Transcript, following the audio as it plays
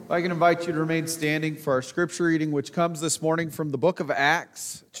If I can invite you to remain standing for our scripture reading, which comes this morning from the book of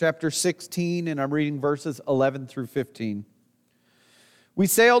Acts, chapter 16, and I'm reading verses 11 through 15. We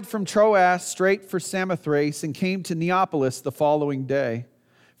sailed from Troas straight for Samothrace and came to Neapolis the following day.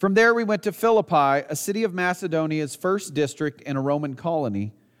 From there we went to Philippi, a city of Macedonia's first district and a Roman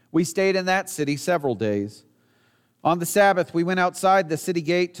colony. We stayed in that city several days. On the Sabbath, we went outside the city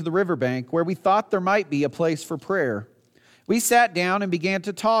gate to the riverbank, where we thought there might be a place for prayer. We sat down and began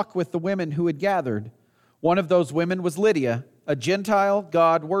to talk with the women who had gathered. One of those women was Lydia, a Gentile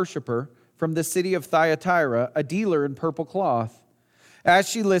God worshiper from the city of Thyatira, a dealer in purple cloth. As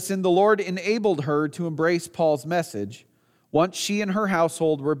she listened, the Lord enabled her to embrace Paul's message. Once she and her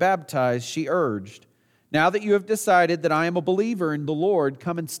household were baptized, she urged, "Now that you have decided that I am a believer in the Lord,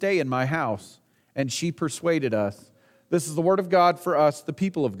 come and stay in my house." And she persuaded us. This is the word of God for us, the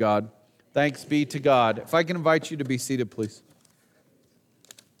people of God. Thanks be to God. If I can invite you to be seated, please.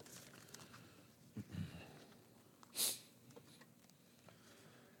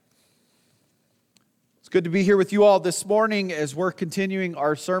 It's good to be here with you all this morning as we're continuing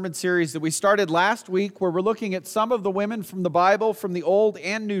our sermon series that we started last week, where we're looking at some of the women from the Bible, from the Old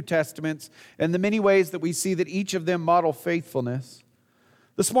and New Testaments, and the many ways that we see that each of them model faithfulness.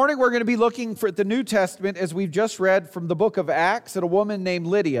 This morning we're going to be looking at the New Testament as we've just read from the book of Acts at a woman named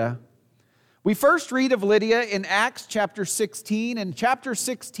Lydia. We first read of Lydia in Acts chapter 16, and chapter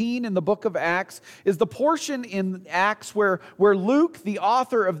 16 in the book of Acts is the portion in Acts where Luke, the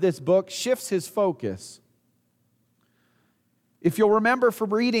author of this book, shifts his focus. If you'll remember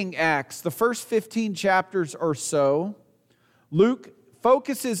from reading Acts, the first 15 chapters or so, Luke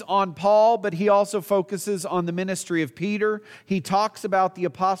focuses on Paul, but he also focuses on the ministry of Peter. He talks about the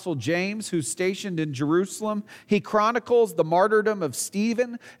apostle James, who's stationed in Jerusalem. He chronicles the martyrdom of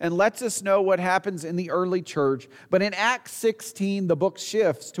Stephen and lets us know what happens in the early church. But in Acts 16, the book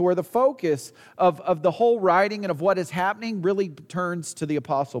shifts to where the focus of the whole writing and of what is happening really turns to the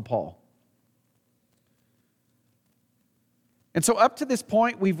apostle Paul. And so up to this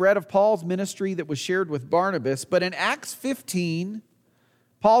point, we've read of Paul's ministry that was shared with Barnabas. But in Acts 15,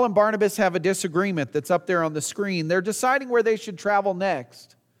 Paul and Barnabas have a disagreement that's up there on the screen. They're deciding where they should travel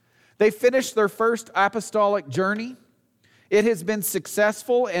next. They finished their first apostolic journey. It has been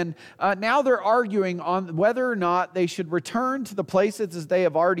successful, and now they're arguing on whether or not they should return to the places as they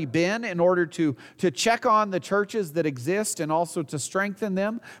have already been in order to check on the churches that exist and also to strengthen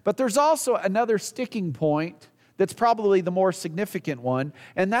them. But there's also another sticking point that's probably the more significant one,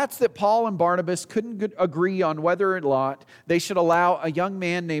 and that's that Paul and Barnabas couldn't agree on whether or not they should allow a young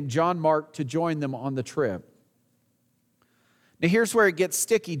man named John Mark to join them on the trip. Now here's where it gets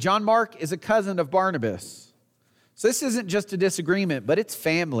sticky. John Mark is a cousin of Barnabas. So this isn't just a disagreement, but it's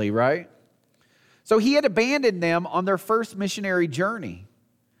family, right? So he had abandoned them on their first missionary journey.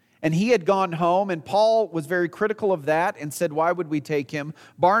 And he had gone home, and Paul was very critical of that and said, why would we take him?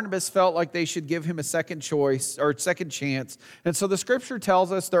 Barnabas felt like they should give him a second choice or second chance. And so the scripture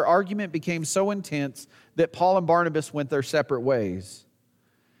tells us their argument became so intense that Paul and Barnabas went their separate ways.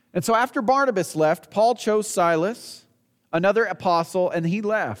 And so after Barnabas left, Paul chose Silas, another apostle, and he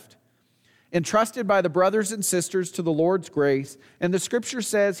left, entrusted by the brothers and sisters to the Lord's grace. And the scripture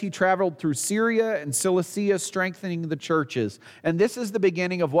says he traveled through Syria and Cilicia, strengthening the churches. And this is the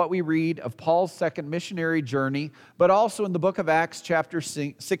beginning of what we read of Paul's second missionary journey, but also in the book of Acts chapter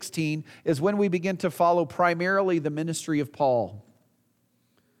 16 is when we begin to follow primarily the ministry of Paul.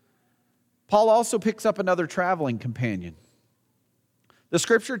 Paul also picks up another traveling companion. The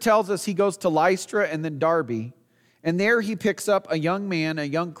scripture tells us he goes to Lystra and then Derbe. And there he picks up a young man, a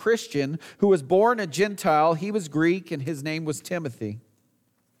young Christian, who was born a Gentile. He was Greek, and his name was Timothy.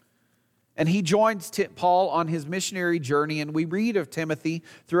 And he joins Paul on his missionary journey, and we read of Timothy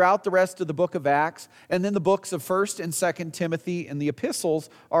throughout the rest of the book of Acts. And then the books of 1st and 2nd Timothy and the epistles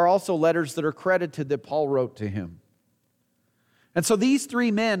are also letters that are credited that Paul wrote to him. And so these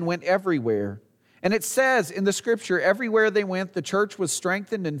three men went everywhere. And it says in the scripture, everywhere they went, the church was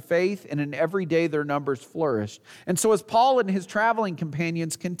strengthened in faith, and in every day their numbers flourished. And so as Paul and his traveling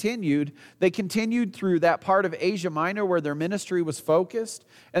companions continued, they continued through that part of Asia Minor where their ministry was focused,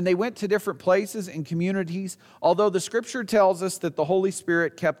 and they went to different places and communities, although the scripture tells us that the Holy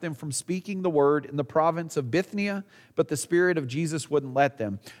Spirit kept them from speaking the word in the province of Bithynia, but the Spirit of Jesus wouldn't let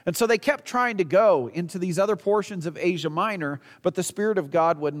them. And so they kept trying to go into these other portions of Asia Minor, but the Spirit of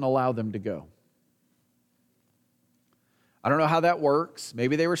God wouldn't allow them to go. I don't know how that works.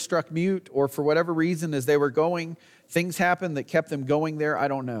 Maybe they were struck mute, or for whatever reason, as they were going, things happened that kept them going there. I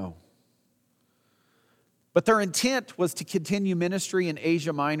don't know. But their intent was to continue ministry in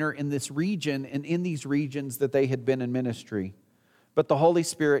Asia Minor in this region and in these regions that they had been in ministry. but the Holy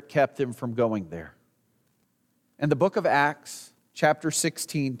Spirit kept him from going there. And the book of Acts, chapter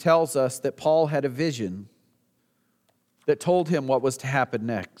 16, tells us that Paul had a vision that told him what was to happen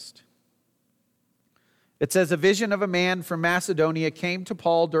next. It says, a vision of a man from Macedonia came to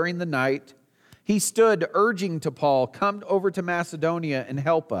Paul during the night. He stood urging to Paul, come over to Macedonia and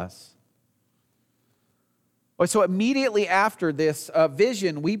help us. So immediately after this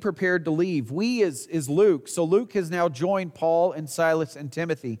vision, we prepared to leave. We is Luke. So Luke has now joined Paul and Silas and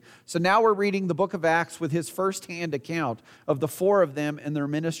Timothy. So now we're reading the book of Acts with his firsthand account of the four of them and their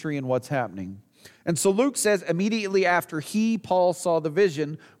ministry and what's happening. And so Luke says, immediately after Paul, saw the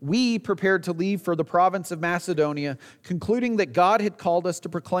vision, we prepared to leave for the province of Macedonia, concluding that God had called us to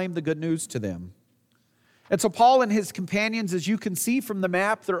proclaim the good news to them. And so Paul and his companions, as you can see from the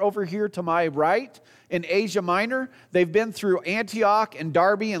map, they're over here to my right in Asia Minor. They've been through Antioch and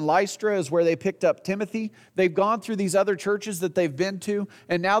Derbe and Lystra is where they picked up Timothy. They've gone through these other churches that they've been to,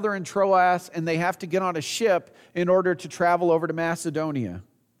 and now they're in Troas, and they have to get on a ship in order to travel over to Macedonia.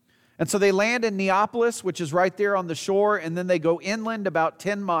 And so they land in Neapolis, which is right there on the shore, and then they go inland about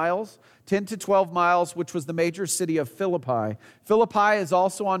 10 miles, 10 to 12 miles, which was the major city of Philippi. Philippi is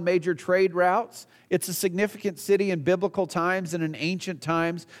also on major trade routes. It's a significant city in biblical times and in ancient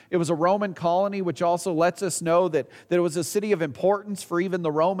times. It was a Roman colony, which also lets us know that it was a city of importance for even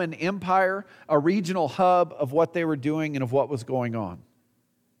the Roman Empire, a regional hub of what they were doing and of what was going on.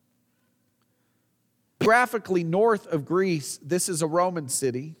 Geographically north of Greece, this is a Roman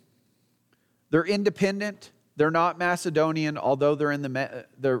city. They're independent. They're not Macedonian, although they're in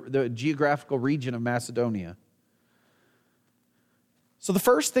the geographical region of Macedonia. So the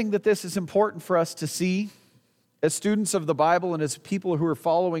first thing that this is important for us to see as students of the Bible and as people who are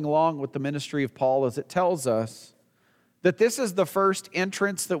following along with the ministry of Paul is it tells us that this is the first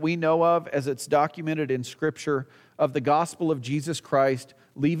entrance that we know of as it's documented in Scripture of the gospel of Jesus Christ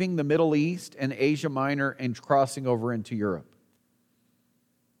leaving the Middle East and Asia Minor and crossing over into Europe.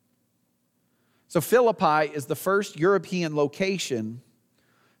 So Philippi is the first European location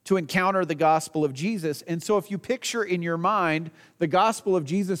to encounter the gospel of Jesus. And so if you picture in your mind the gospel of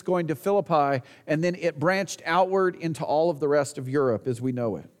Jesus going to Philippi, and then it branched outward into all of the rest of Europe as we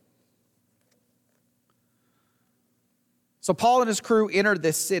know it. So Paul and his crew enter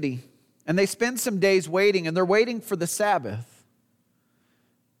this city, and they spend some days waiting, and they're waiting for the Sabbath.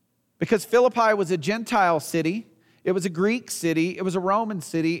 Because Philippi was a Gentile city, it was a Greek city, it was a Roman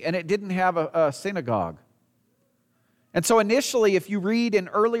city, and it didn't have a synagogue. And so initially, if you read in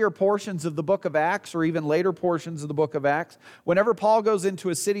earlier portions of the book of Acts, or even later portions of the book of Acts, whenever Paul goes into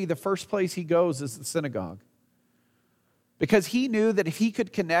a city, the first place he goes is the synagogue. Because he knew that if he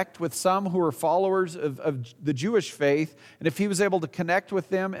could connect with some who were followers of the Jewish faith, and if he was able to connect with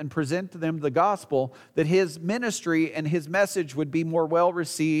them and present to them the gospel, that his ministry and his message would be more well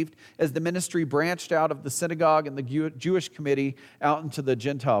received as the ministry branched out of the synagogue and the Jewish committee out into the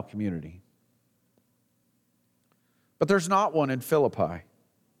Gentile community. But there's not one in Philippi.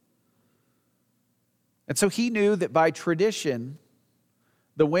 And so he knew that by tradition,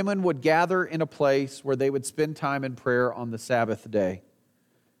 the women would gather in a place where they would spend time in prayer on the Sabbath day.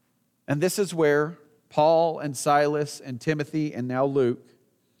 And this is where Paul and Silas and Timothy and now Luke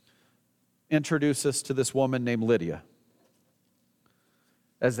introduce us to this woman named Lydia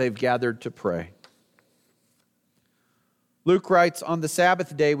as they've gathered to pray. Luke writes, on the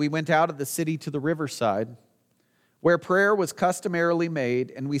Sabbath day we went out of the city to the riverside, where prayer was customarily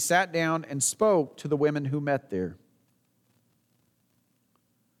made, and we sat down and spoke to the women who met there.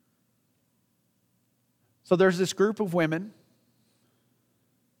 So there's this group of women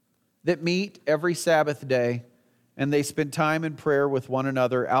that meet every Sabbath day, and they spend time in prayer with one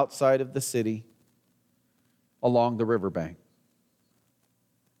another outside of the city along the riverbank.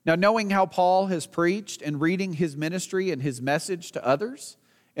 Now, knowing how Paul has preached and reading his ministry and his message to others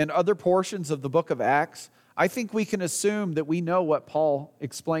and other portions of the book of Acts, I think we can assume that we know what Paul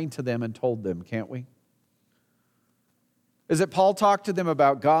explained to them and told them, can't we? Is that Paul talked to them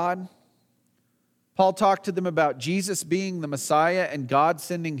about God? Paul talked to them about Jesus being the Messiah and God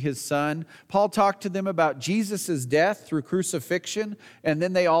sending his Son. Paul talked to them about Jesus' death through crucifixion, and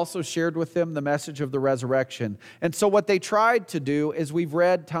then they also shared with them the message of the resurrection. And so what they tried to do, as we've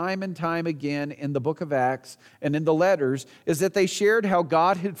read time and time again in the book of Acts and in the letters, is that they shared how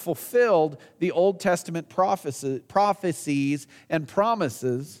God had fulfilled the Old Testament prophecies and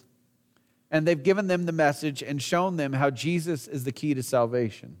promises, and they've given them the message and shown them how Jesus is the key to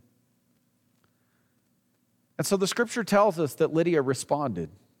salvation. And so the scripture tells us that Lydia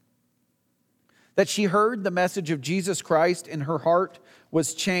responded. that she heard the message of Jesus Christ and her heart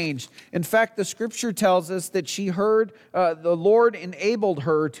was changed. In fact, the scripture tells us that she heard, the Lord enabled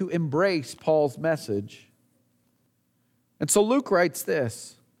her to embrace Paul's message. And so Luke writes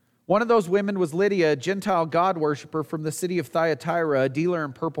this: one of those women was Lydia, a Gentile God worshiper from the city of Thyatira, a dealer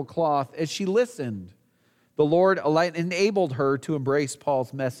in purple cloth. As she listened, the Lord enabled her to embrace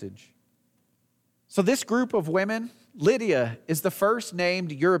Paul's message. So this group of women, Lydia is the first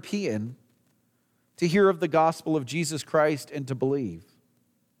named European to hear of the gospel of Jesus Christ and to believe.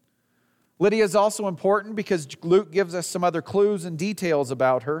 Lydia is also important because Luke gives us some other clues and details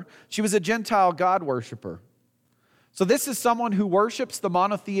about her. She was a Gentile God worshiper. So this is someone who worships the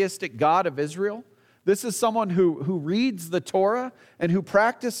monotheistic God of Israel. This is someone who reads the Torah and who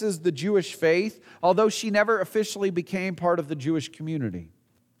practices the Jewish faith, although she never officially became part of the Jewish community.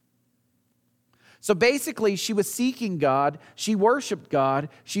 So basically, she was seeking God, she worshiped God,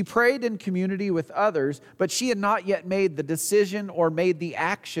 she prayed in community with others, but she had not yet made the decision or made the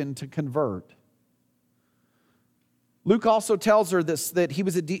action to convert. Luke also tells her that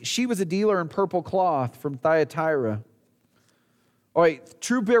she was a dealer in purple cloth from Thyatira. All right,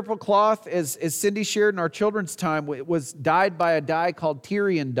 true purple cloth, as Cindy shared in our children's time, was dyed by a dye called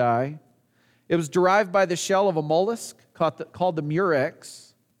Tyrian dye. It was derived by the shell of a mollusk called the murex.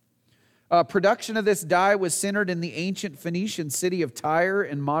 Production of this dye was centered in the ancient Phoenician city of Tyre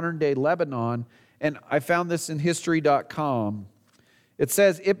in modern-day Lebanon, and I found this in history.com. It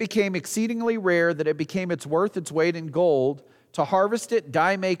says, it became exceedingly rare that it became worth its weight in gold. To harvest it,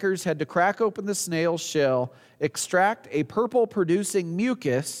 dye makers had to crack open the snail's shell, extract a purple-producing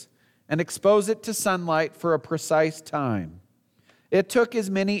mucus, and expose it to sunlight for a precise time. It took as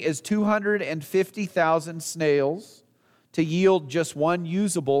many as 250,000 snails to yield just one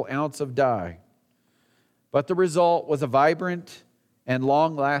usable ounce of dye. But the result was a vibrant and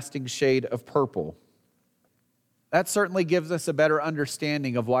long-lasting shade of purple. That certainly gives us a better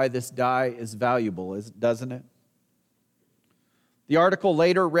understanding of why this dye is valuable, doesn't it? The article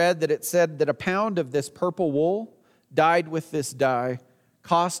later read that it said that a pound of this purple wool dyed with this dye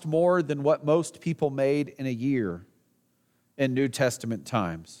cost more than what most people made in a year in New Testament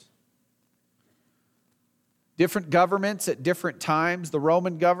times. Different governments at different times, the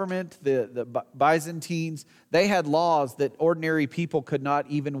Roman government, the Byzantines, they had laws that ordinary people could not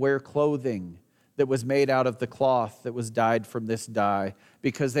even wear clothing that was made out of the cloth that was dyed from this dye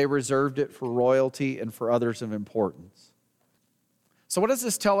because they reserved it for royalty and for others of importance. So what does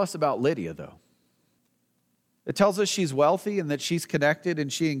this tell us about Lydia, though? It tells us she's wealthy and that she's connected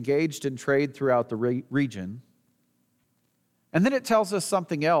and she engaged in trade throughout the region. And then it tells us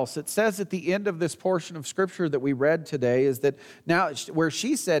something else. It says at the end of this portion of Scripture that we read today is that now, where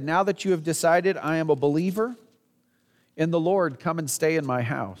she said, now that you have decided I am a believer in the Lord, come and stay in my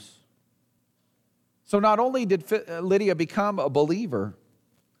house. So not only did Lydia become a believer,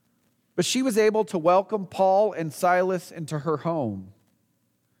 but she was able to welcome Paul and Silas into her home,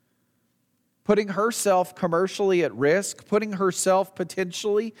 putting herself commercially at risk, putting herself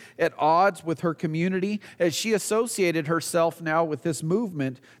potentially at odds with her community as she associated herself now with this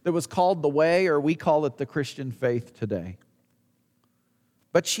movement that was called the Way, or we call it the Christian faith today.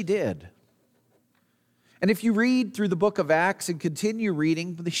 But she did. And if you read through the book of Acts and continue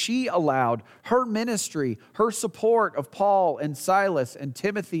reading, she allowed her ministry, her support of Paul and Silas and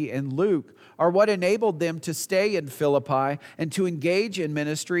Timothy and Luke are what enabled them to stay in Philippi and to engage in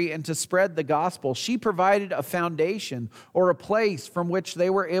ministry and to spread the gospel. She provided a foundation or a place from which they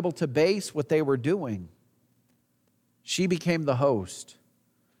were able to base what they were doing. She became the host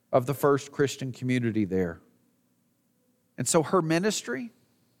of the first Christian community there. And so her ministry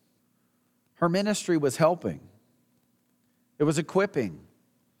was helping. It was equipping.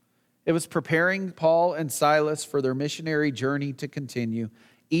 It was preparing Paul and Silas for their missionary journey to continue,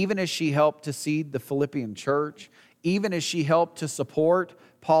 even as she helped to seed the Philippian church, even as she helped to support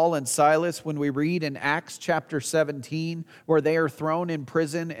Paul and Silas when we read in Acts chapter 17, where they are thrown in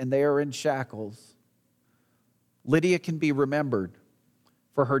prison and they are in shackles. Lydia can be remembered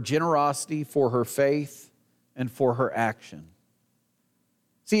for her generosity, for her faith, and for her action.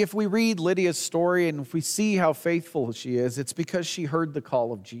 See, if we read Lydia's story and if we see how faithful she is, it's because she heard the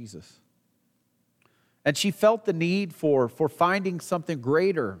call of Jesus. And she felt the need for finding something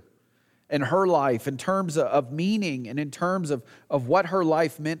greater in her life in terms of meaning and in terms of what her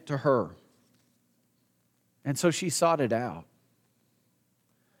life meant to her. And so she sought it out.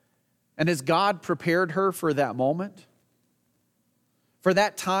 And as God prepared her for that moment, for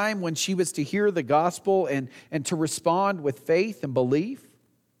that time when she was to hear the gospel and to respond with faith and belief,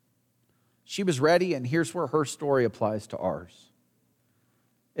 she was ready, and here's where her story applies to ours.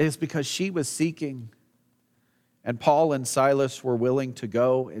 It is because she was seeking, and Paul and Silas were willing to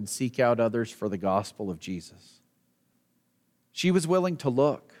go and seek out others for the gospel of Jesus. She was willing to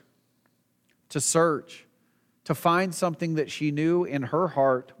look, to search, to find something that she knew in her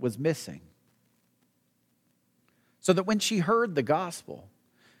heart was missing. So that when she heard the gospel,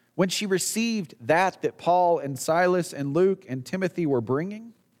 when she received that Paul and Silas and Luke and Timothy were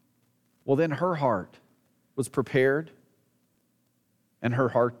bringing, well, then her heart was prepared and her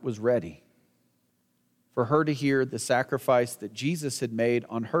heart was ready for her to hear the sacrifice that Jesus had made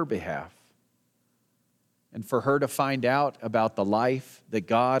on her behalf, and for her to find out about the life that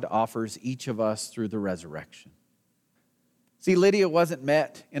God offers each of us through the resurrection. See, Lydia wasn't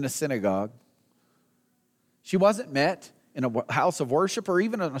met in a synagogue. She wasn't met in a house of worship or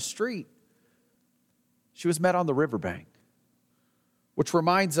even on a street. She was met on the riverbank, which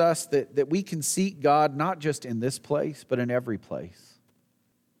reminds us that we can seek God not just in this place, but in every place.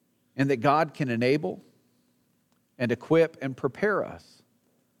 And that God can enable and equip and prepare us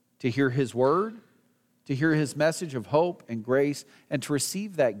to hear His word, to hear His message of hope and grace, and to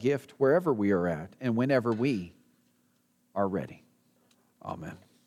receive that gift wherever we are at and whenever we are ready. Amen.